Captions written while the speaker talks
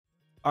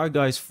Alright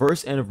guys,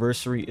 first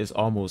anniversary is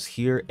almost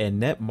here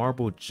and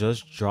Netmarble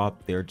just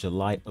dropped their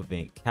July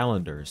event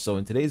calendar. So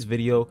in today's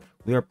video,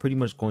 we are pretty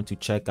much going to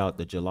check out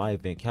the July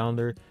event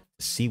calendar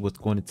to see what's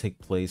going to take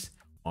place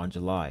on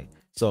July.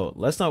 So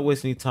let's not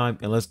waste any time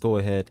and let's go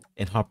ahead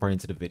and hop right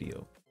into the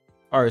video.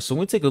 Alright, so when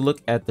we take a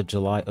look at the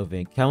July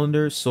event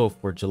calendar, so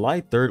for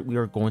July 3rd, we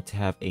are going to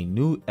have a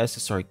new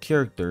SSR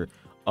character,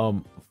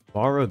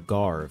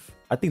 Varagarv.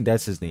 I think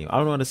that's his name. I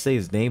don't know how to say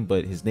his name,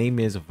 but his name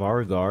is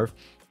Varagarv.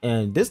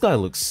 And this guy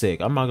looks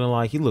sick. I'm not gonna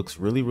lie, he looks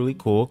really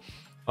cool.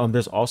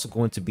 There's also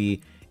going to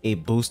be a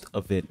boost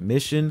event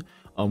mission.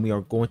 We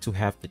are going to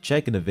have the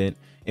check-in event,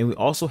 and we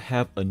also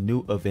have a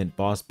new event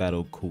boss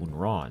battle,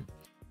 Kunran.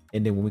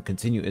 And then when we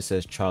continue, it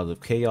says Child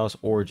of Chaos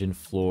Origin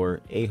Floor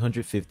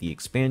 850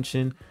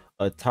 expansion,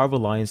 Tower of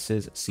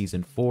Alliances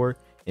Season 4,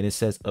 and it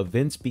says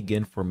events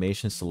begin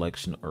formation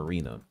selection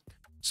arena.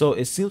 So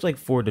it seems like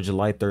for the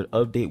July 3rd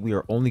update, we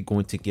are only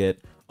going to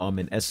get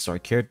an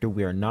SSR character.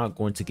 We are not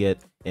going to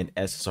get an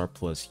SSR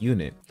plus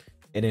unit.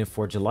 And then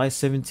for July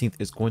 17th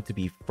is going to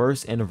be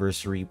first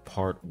anniversary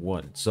part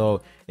 1.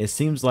 So it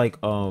seems like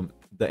the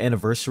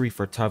anniversary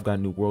for Top God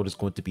New World is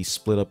going to be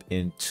split up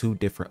in 2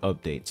 different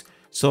updates.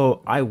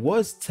 So I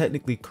was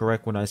technically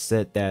correct when I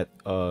said that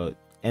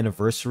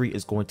anniversary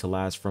is going to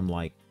last from,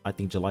 like, I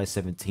think July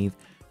 17th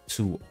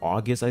to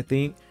August, I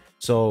think.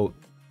 So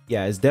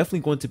yeah, it's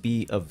definitely going to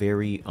be a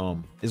very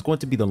it's going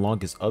to be the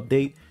longest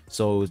update.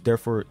 So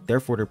therefore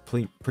they're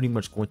pretty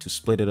much going to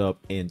split it up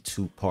in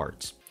 2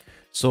 parts.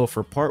 So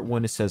for part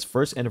 1, it says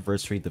first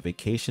anniversary, the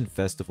vacation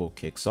festival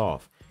kicks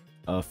off.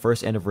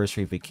 First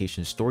anniversary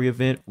vacation story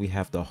event, we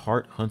have the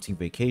heart hunting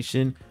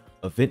vacation,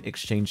 event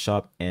exchange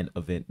shop, and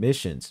event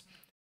missions.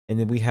 And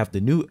then we have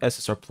the new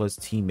SSR plus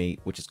teammate,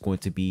 which is going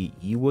to be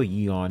Yiwa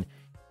Yeon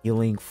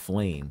Healing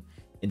Flame.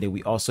 And then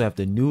we also have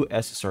the new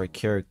SSR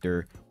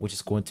character, which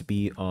is going to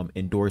be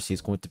Endorsey.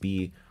 It's going to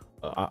be,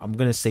 I'm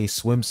going to say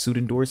swimsuit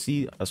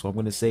Endorsey. That's what I'm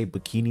going to say,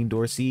 bikini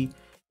Endorsey.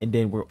 And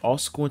then we're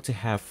also going to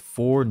have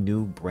 4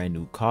 brand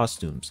new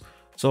costumes.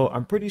 So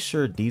I'm pretty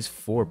sure these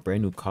 4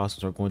 brand new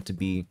costumes are going to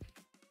be,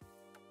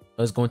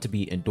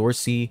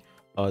 Endorsey,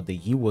 the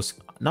Yiwa,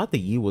 not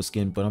the Yiwa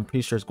skin, but I'm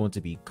pretty sure it's going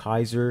to be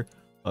Kaiser.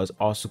 It's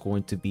also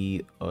going to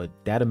be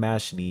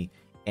Datamashini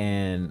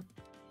and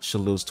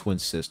Shalil's twin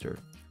sister.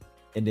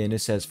 And then it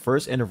says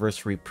first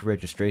anniversary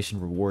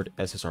pre-registration reward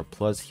SSR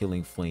plus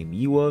Healing Flame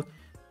Yiwa.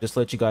 Just to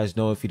let you guys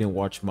know, if you didn't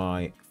watch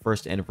my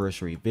first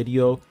anniversary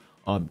video,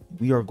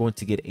 we are going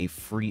to get a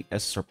free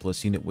SSR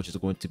plus unit, which is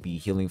going to be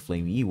Healing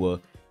Flame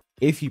Yiwa.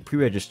 If you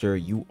pre-register,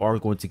 you are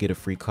going to get a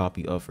free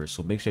copy of her,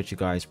 so make sure that you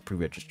guys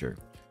pre-register.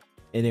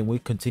 And then we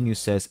continue,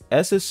 says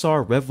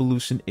SSR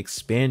Revolution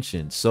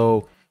expansion.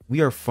 So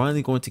we are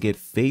finally going to get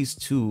phase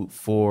 2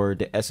 for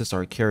the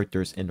SSR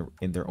characters in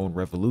their own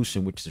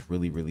revolution, which is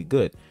really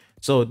good.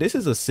 So this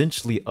is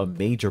essentially a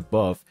major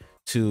buff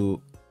to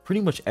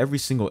pretty much every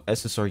single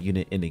SSR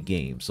unit in the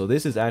game. So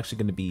this is actually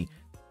going to be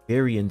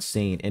very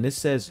insane. And it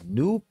says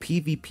new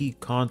PvP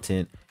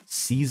content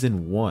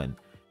season 1.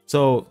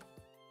 So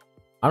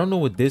I don't know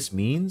what this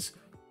means,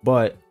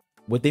 but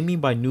what they mean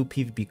by new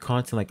PvP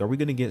content, like, are we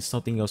going to get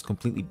something else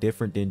completely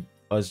different than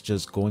us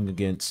just going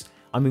against,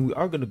 I mean, we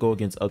are going to go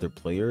against other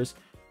players,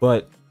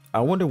 but I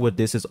wonder what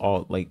this is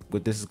all, like,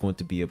 what this is going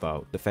to be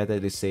about. The fact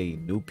that they say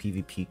new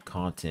PvP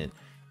content,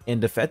 and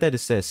the fact that it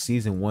says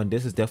season 1,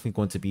 this is definitely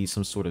going to be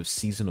some sort of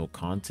seasonal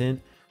content.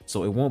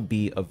 So it won't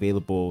be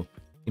available,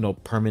 you know,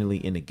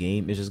 permanently in the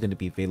game. It's just going to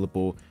be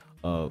available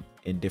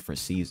in different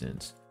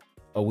seasons.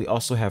 We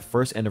also have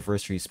first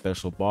anniversary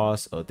special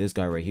boss, this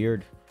guy right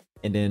here.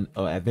 And then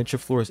adventure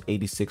floors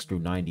 86 through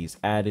 90 is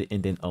added.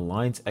 And then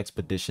Alliance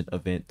Expedition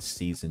event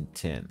season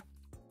 10.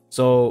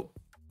 So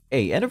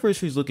hey,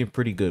 anniversary is looking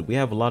pretty good. We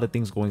have a lot of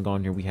things going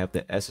on here. We have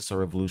the SSR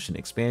Revolution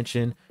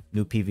expansion,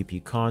 new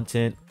PvP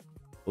content,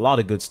 a lot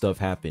of good stuff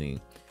happening.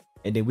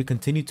 And then we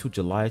continue to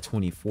July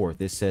 24th.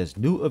 It says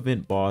new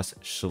event boss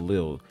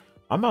Shalil.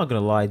 I'm not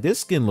gonna lie, this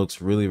skin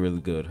looks really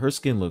good. Her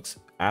skin looks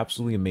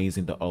absolutely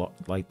amazing. The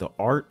the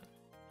art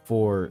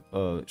for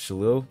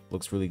Shalil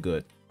looks really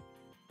good.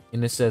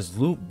 And it says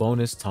loot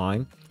bonus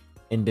time.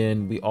 And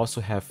then we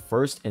also have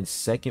first and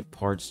second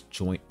parts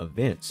joint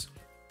events.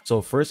 So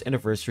first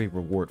anniversary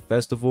reward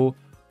festival,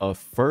 a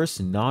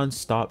first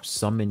non-stop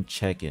summon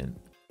check-in.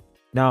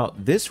 Now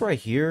this right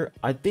here,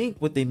 I think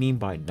what they mean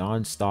by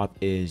non-stop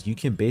is you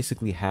can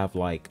basically have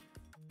like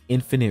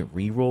infinite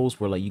rerolls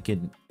where like you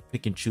can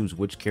pick and choose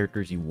which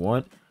characters you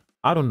want.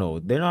 I don't know,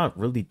 they're not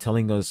really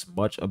telling us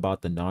much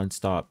about the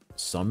non-stop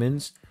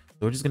summons, so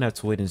we're just gonna have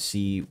to wait and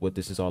see what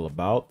this is all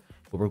about.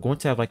 But we're going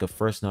to have like a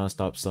first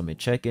non-stop summon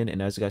check-in, and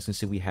as you guys can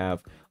see, we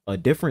have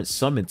different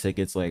summon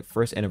tickets, like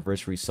first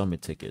anniversary summon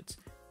tickets.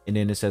 And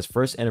then it says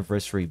first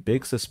anniversary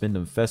big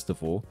suspendum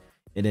festival,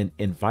 and then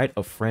invite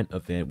a friend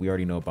event, we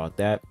already know about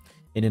that.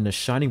 And then the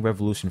Shining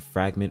Revolution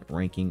fragment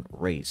ranking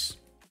race.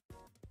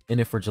 And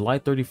then for July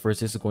 31st,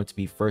 this is going to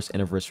be first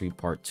anniversary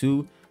part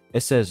 2. It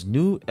says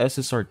new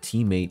SSR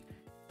teammate,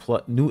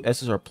 new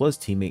SSR plus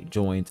teammate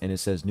joins, and it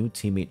says new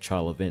teammate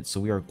trial event. So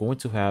we are going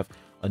to have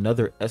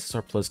another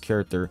SSR plus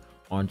character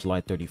on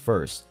July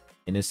 31st.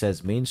 And it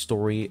says main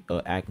story,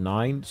 act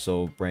 9,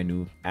 so brand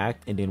new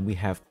act. And then we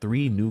have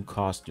 3 new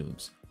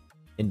costumes.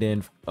 And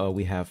then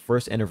we have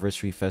first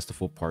anniversary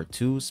festival part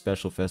 2,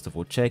 special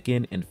festival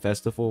check-in, and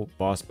festival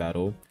boss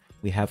battle.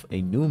 We have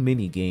a new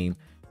mini game,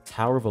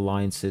 Tower of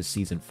Alliances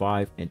season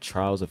 5, and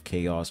Trials of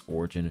Chaos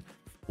Origin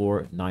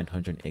Floor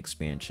 900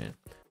 expansion.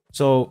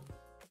 So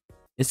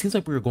it seems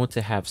like we're going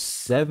to have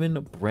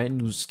 7 brand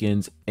new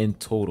skins in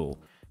total,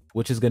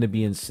 which is going to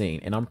be insane.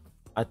 And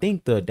I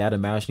think the Data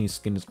Mashni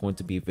skin is going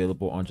to be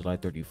available on July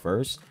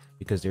 31st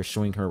because they're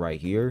showing her right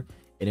here.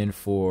 And then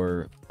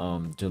for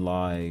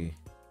July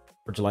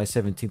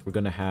 17th, we're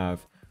going to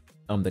have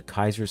the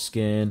Kaiser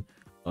skin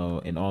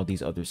and all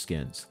these other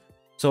skins.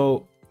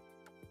 So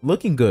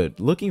looking good,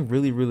 looking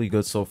really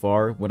good so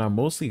far. What I'm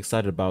mostly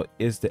excited about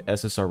is the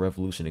SSR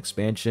Revolution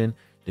expansion,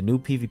 the new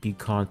PvP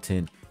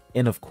content,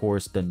 and of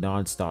course the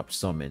non-stop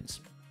summons.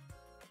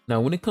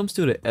 Now when it comes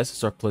to the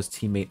SSR Plus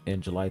teammate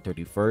in July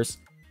 31st,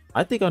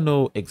 I think I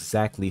know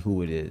exactly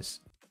who it is.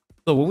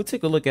 So when we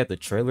take a look at the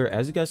trailer,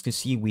 as you guys can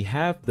see, we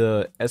have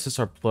the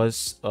SSR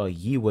Plus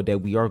Yiwa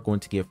that we are going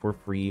to get for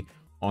free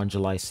on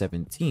July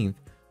 17th.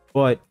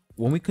 But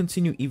when we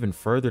continue even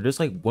further, there's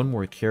like one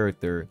more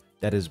character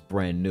that is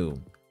brand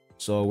new.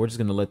 So we're just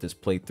going to let this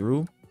play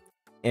through.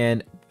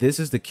 And this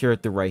is the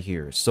character right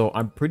here. So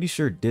I'm pretty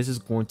sure this is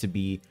going to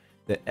be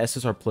the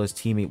SSR Plus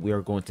teammate we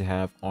are going to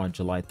have on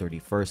July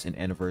 31st in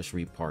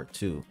Anniversary Part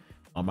 2.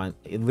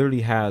 It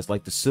literally has,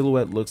 like, the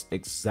silhouette looks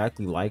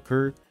exactly like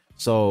her.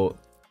 So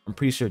I'm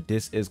pretty sure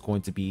this is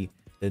going to be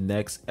the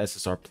next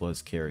SSR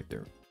Plus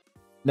character.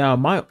 Now,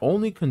 my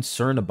only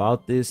concern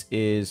about this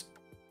is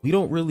we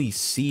don't really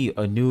see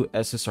a new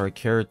SSR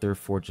character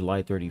for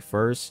July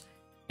 31st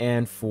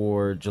and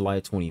for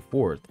July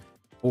 24th.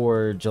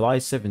 For July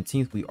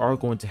 17th, we are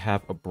going to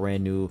have a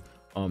brand new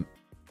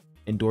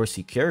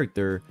Endorsee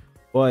character,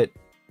 but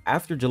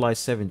after July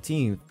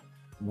 17th,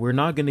 we're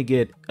not going to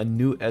get a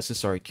new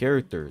SSR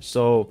character.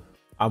 So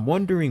I'm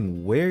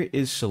wondering, where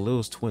is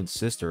Shalil's twin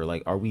sister?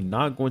 Like, are we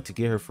not going to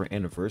get her for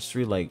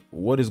Anniversary? Like,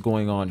 what is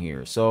going on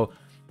here? So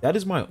that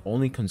is my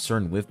only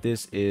concern with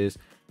this, is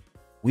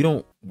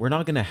we're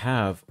not going to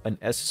have an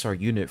SSR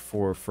unit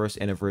for first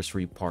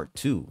Anniversary Part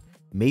 2.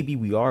 Maybe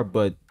we are,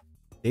 but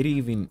they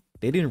didn't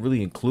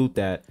really include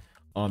that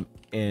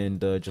in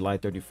the July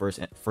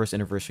 31st first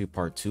Anniversary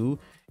Part 2.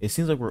 It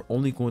seems like we're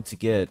only going to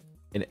get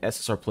an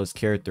SSR Plus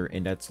character,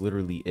 and that's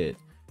literally it.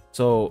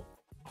 So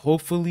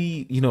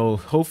hopefully,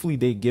 hopefully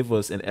they give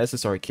us an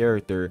SSR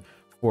character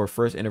for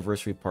first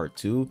Anniversary Part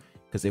 2,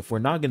 because if we're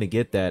not going to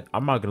get that,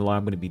 I'm not going to lie,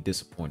 I'm going to be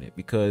disappointed,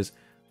 because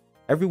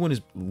everyone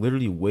is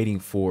literally waiting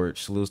for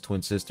Shalil's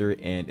twin sister,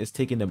 and it's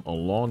taking them a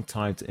long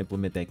time to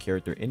implement that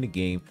character in the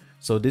game.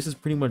 So this is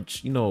pretty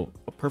much, a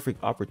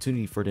perfect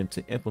opportunity for them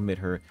to implement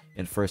her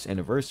in first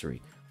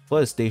Anniversary.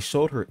 Plus, they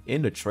showed her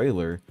in the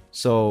trailer,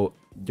 so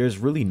there's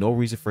really no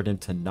reason for them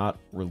to not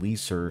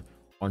release her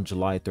on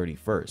July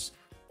 31st.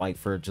 Like,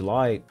 for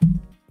July,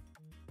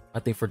 I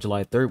think for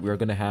July 3rd, we are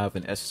going to have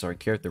an SSR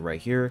character right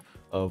here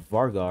of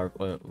Vargarv,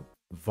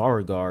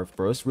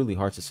 bro. It's really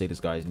hard to say this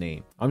guy's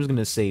name. I'm just going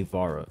to say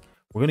Vara.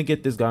 We're going to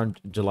get this guy on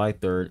July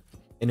 3rd,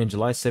 and then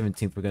July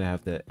 17th, we're going to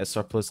have the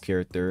SR Plus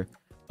character,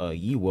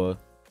 Yiwa,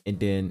 and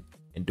then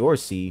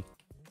Endorsee.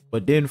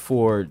 But then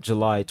for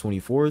July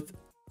 24th,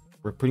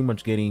 we're pretty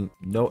much getting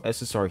no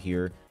SSR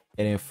here,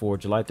 and then for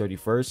July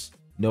 31st,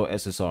 no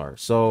SSR.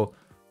 So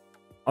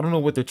I don't know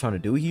what they're trying to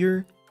do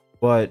here,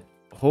 but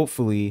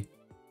hopefully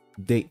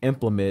they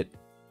implement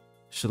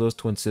Shalil's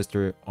twin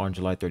sister on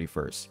July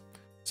 31st.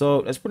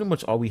 So that's pretty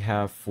much all we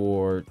have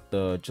for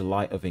the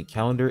July event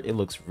calendar. It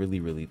looks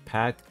really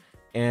packed,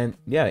 and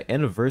yeah,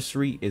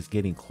 Anniversary is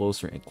getting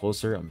closer and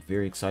closer. I'm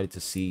very excited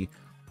to see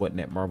what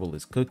Netmarble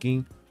is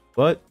cooking,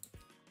 but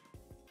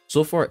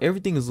so far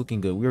everything is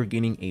looking good. We are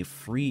getting a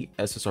free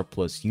SSR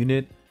Plus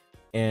unit,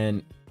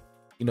 and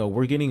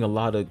we're getting a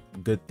lot of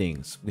good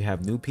things. We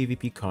have new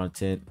PvP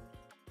content,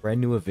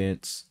 brand new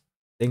events.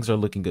 Things are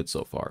looking good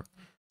so far.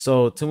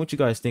 So tell me what you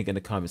guys think in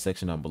the comment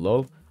section down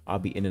below. I'll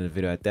be ending the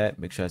video at that.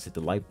 Make sure to hit the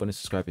like button,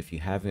 subscribe if you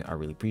haven't. I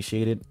really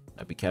appreciate it.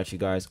 I'll be catching you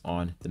guys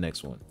on the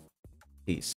next one. Peace.